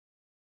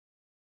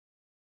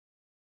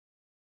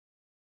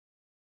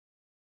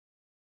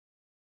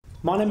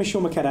My name is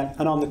Sean McKenna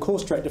and I'm the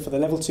course director for the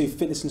Level 2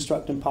 Fitness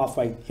Instructing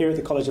pathway here at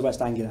the College of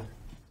West Anglia.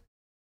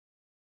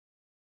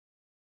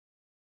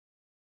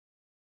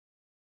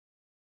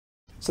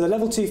 So the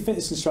Level 2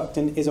 Fitness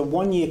Instructing is a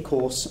one-year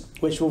course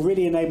which will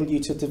really enable you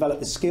to develop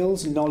the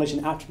skills, knowledge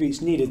and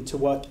attributes needed to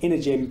work in a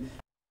gym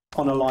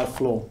on a live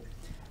floor.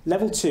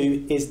 Level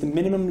 2 is the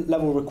minimum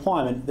level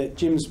requirement that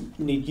gyms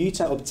need you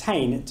to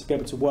obtain to be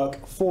able to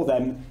work for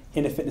them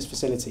in a fitness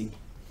facility.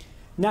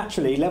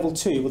 Naturally, Level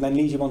 2 will then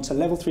lead you on to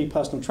Level 3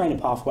 personal trainer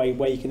pathway,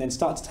 where you can then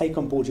start to take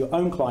on board your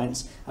own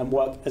clients and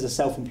work as a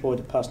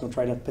self-employed personal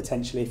trainer,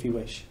 potentially, if you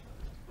wish.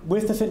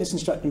 With the fitness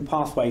instructing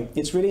pathway,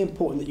 it's really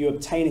important that you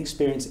obtain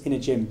experience in a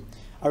gym.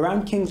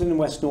 Around Kingsland and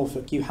West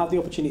Norfolk, you have the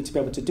opportunity to be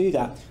able to do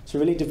that, to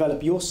really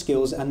develop your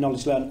skills and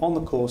knowledge learned on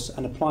the course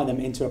and apply them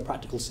into a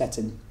practical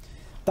setting.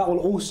 That will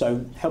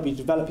also help you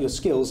develop your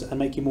skills and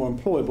make you more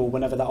employable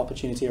whenever that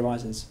opportunity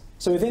arises.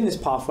 So within this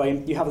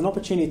pathway, you have an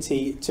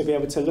opportunity to be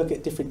able to look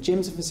at different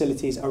gyms and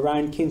facilities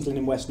around Kingsland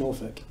and West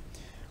Norfolk.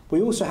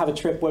 We also have a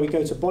trip where we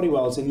go to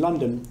Bodywells in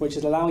London, which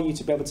will allow you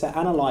to be able to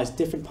analyse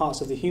different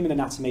parts of the human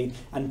anatomy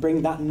and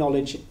bring that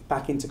knowledge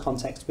back into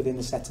context within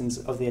the settings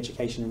of the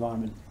education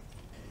environment.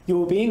 You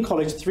will be in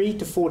college 3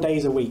 to 4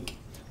 days a week.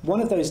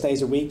 One of those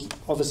days a week,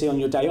 obviously on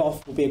your day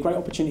off, will be a great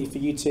opportunity for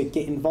you to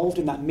get involved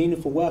in that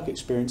meaningful work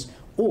experience,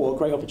 or a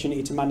great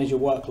opportunity to manage your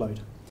workload.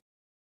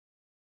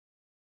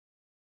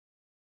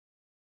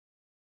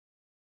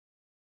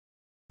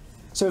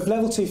 So with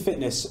Level 2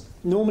 Fitness,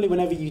 normally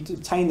whenever you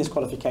obtain this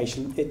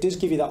qualification, it does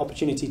give you that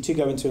opportunity to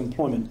go into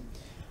employment.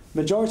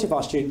 Majority of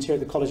our students here at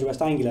the College of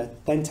West Anglia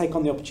then take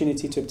on the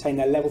opportunity to obtain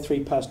their Level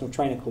 3 personal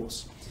trainer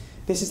course.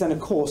 This is then a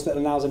course that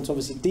allows them to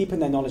obviously deepen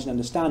their knowledge and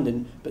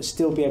understanding, but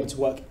still be able to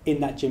work in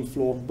that gym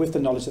floor with the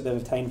knowledge that they've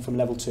obtained from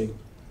Level 2.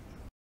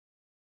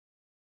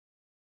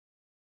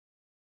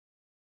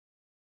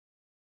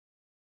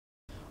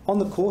 On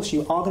the course,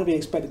 you are going to be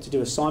expected to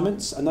do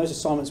assignments, and those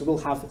assignments will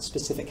have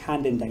specific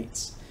hand-in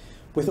dates.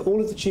 With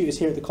all of the tutors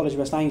here at the College of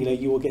West Anglia,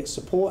 you will get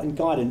support and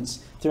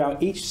guidance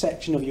throughout each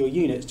section of your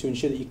units to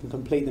ensure that you can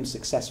complete them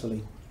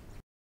successfully.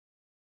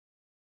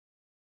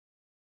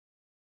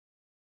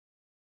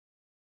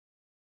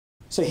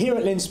 So here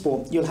at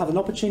Linsport, you'll have an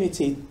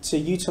opportunity to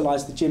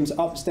utilise the gyms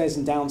upstairs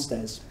and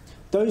downstairs.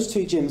 Those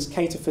two gyms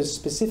cater for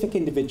specific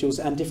individuals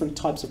and different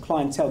types of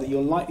clientele that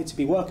you're likely to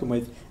be working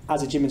with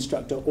as a gym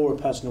instructor or a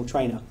personal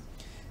trainer.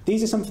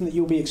 These are something that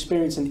you'll be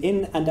experiencing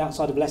in and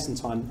outside of lesson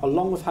time,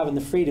 along with having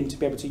the freedom to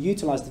be able to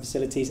utilise the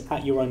facilities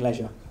at your own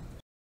leisure.